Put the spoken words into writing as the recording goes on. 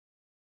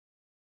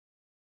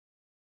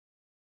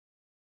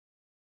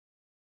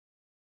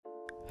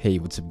Hey,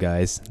 what's up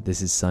guys?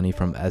 This is Sunny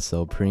from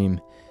SL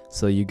Prime.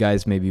 So you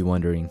guys may be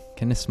wondering,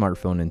 can a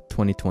smartphone in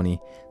 2020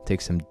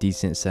 take some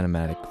decent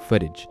cinematic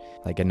footage?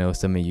 Like, I know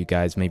some of you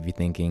guys may be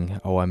thinking,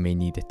 oh, I may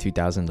need a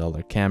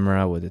 $2,000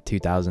 camera with a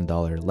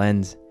 $2,000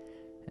 lens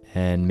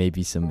and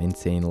maybe some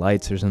insane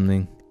lights or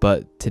something.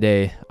 But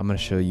today I'm going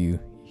to show you,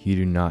 you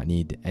do not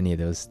need any of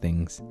those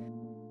things.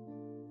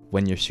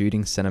 When you're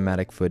shooting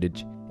cinematic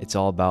footage, it's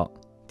all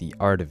about the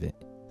art of it.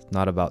 It's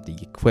not about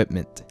the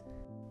equipment.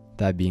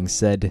 That being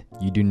said,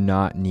 you do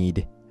not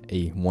need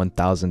a $1,000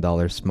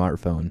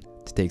 smartphone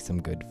to take some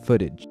good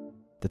footage.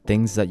 The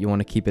things that you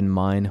want to keep in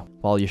mind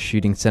while you're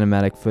shooting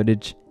cinematic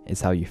footage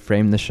is how you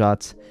frame the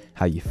shots,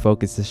 how you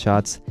focus the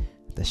shots,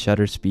 the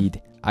shutter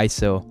speed,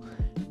 ISO,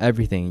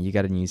 everything. You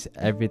got to use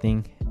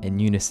everything in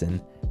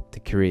unison to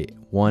create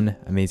one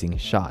amazing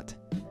shot.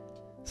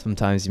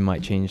 Sometimes you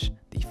might change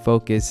the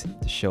focus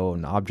to show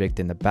an object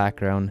in the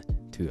background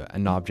to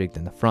an object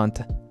in the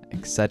front,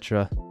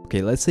 etc.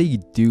 Okay, let's say you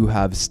do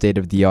have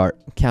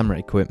state-of-the-art camera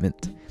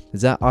equipment.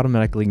 Does that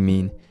automatically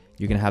mean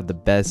you're gonna have the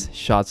best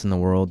shots in the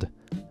world?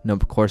 No,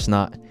 of course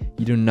not.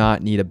 You do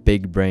not need a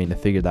big brain to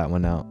figure that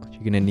one out.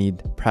 You're gonna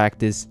need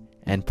practice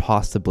and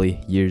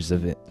possibly years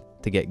of it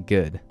to get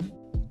good.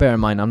 Bear in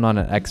mind, I'm not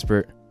an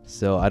expert,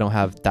 so I don't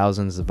have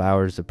thousands of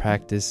hours of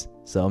practice,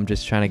 so I'm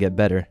just trying to get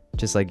better,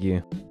 just like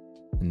you.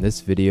 In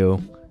this video,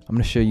 I'm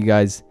gonna show you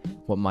guys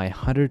what my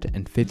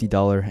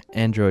 $150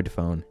 Android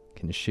phone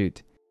can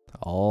shoot,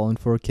 all in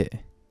 4K.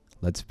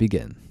 Let's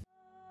begin.